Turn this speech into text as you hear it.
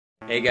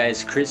Hey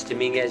guys, Chris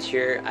Dominguez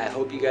here. I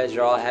hope you guys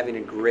are all having a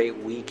great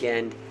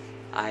weekend.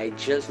 I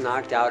just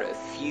knocked out a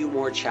few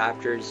more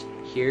chapters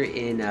here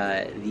in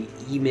the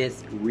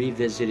E-Myth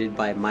Revisited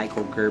by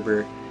Michael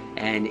Gerber.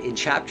 And in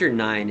chapter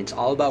 9, it's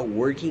all about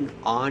working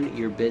on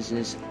your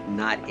business,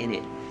 not in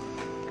it.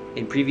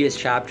 In previous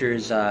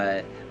chapters,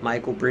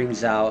 Michael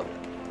brings out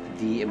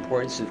the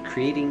importance of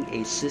creating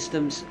a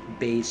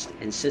systems-based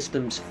and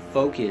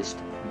systems-focused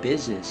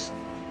business.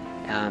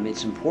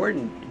 It's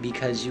important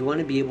because you want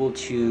to be able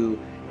to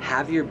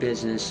have your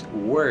business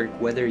work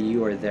whether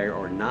you are there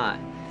or not.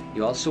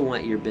 You also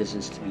want your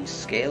business to be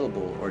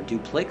scalable or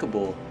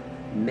duplicable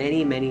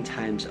many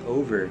times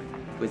over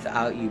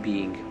without you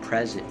being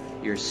present.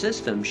 Your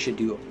system should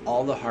do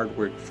all the hard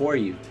work for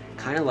you,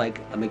 kind of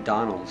like a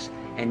McDonald's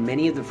and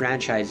many of the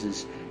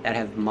franchises that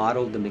have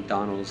modeled the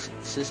McDonald's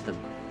system.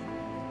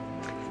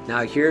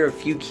 Now, here are a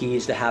few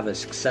keys to have a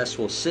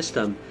successful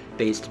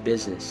system-based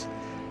business.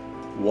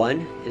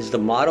 One is the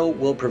model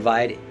will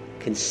provide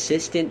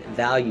consistent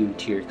value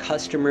to your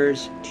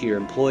customers, to your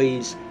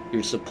employees,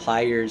 your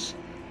suppliers,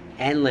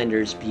 and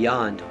lenders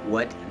beyond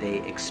what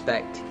they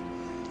expect.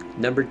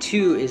 Number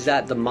two is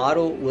that the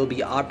model will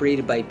be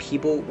operated by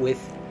people with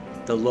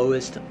the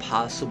lowest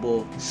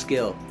possible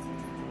skill.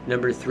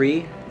 Number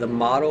three, the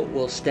model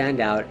will stand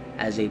out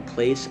as a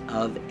place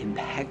of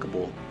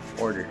impeccable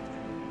order.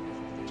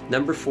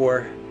 Number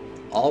four,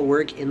 all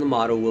work in the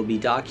model will be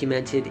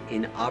documented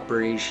in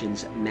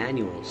operations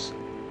manuals,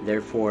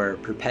 therefore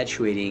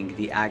perpetuating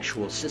the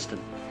actual system.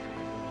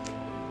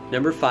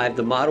 Number five,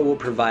 the model will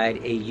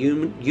provide a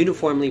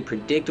uniformly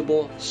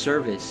predictable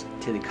service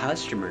to the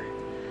customer.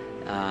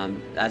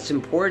 That's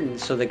important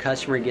so the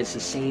customer gets the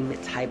same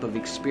type of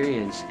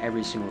experience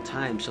every single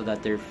time, so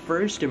that their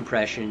first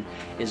impression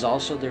is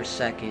also their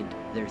second,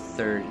 their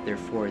third, their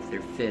fourth,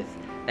 their fifth.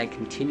 That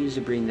continues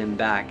to bring them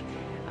back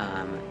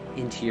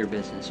into your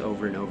business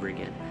over and over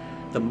again.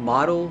 The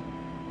model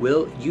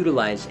will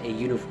utilize a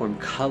uniform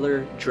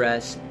color,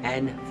 dress,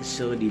 and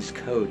facilities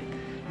code.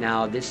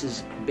 Now, this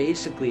is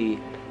basically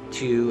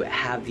to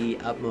have the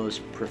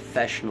utmost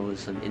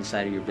professionalism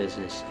inside of your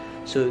business.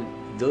 So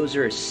those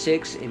are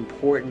 6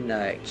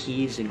 important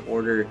keys in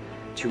order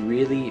to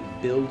really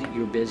build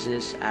your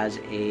business as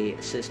a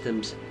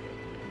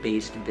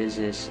systems-based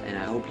business, and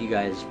I hope you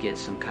guys get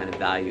some kind of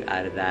value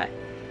out of that.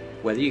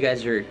 Whether you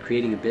guys are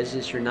creating a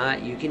business or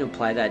not, you can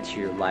apply that to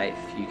your life.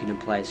 You can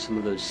apply some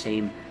of those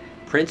same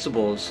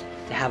principles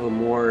to have a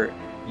more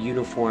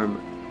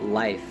uniform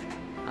life.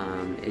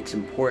 It's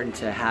important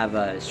to have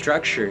a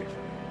structure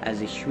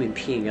as a human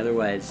being,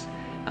 otherwise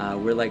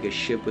we're like a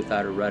ship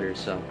without a rudder.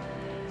 So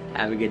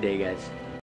have a good day, guys.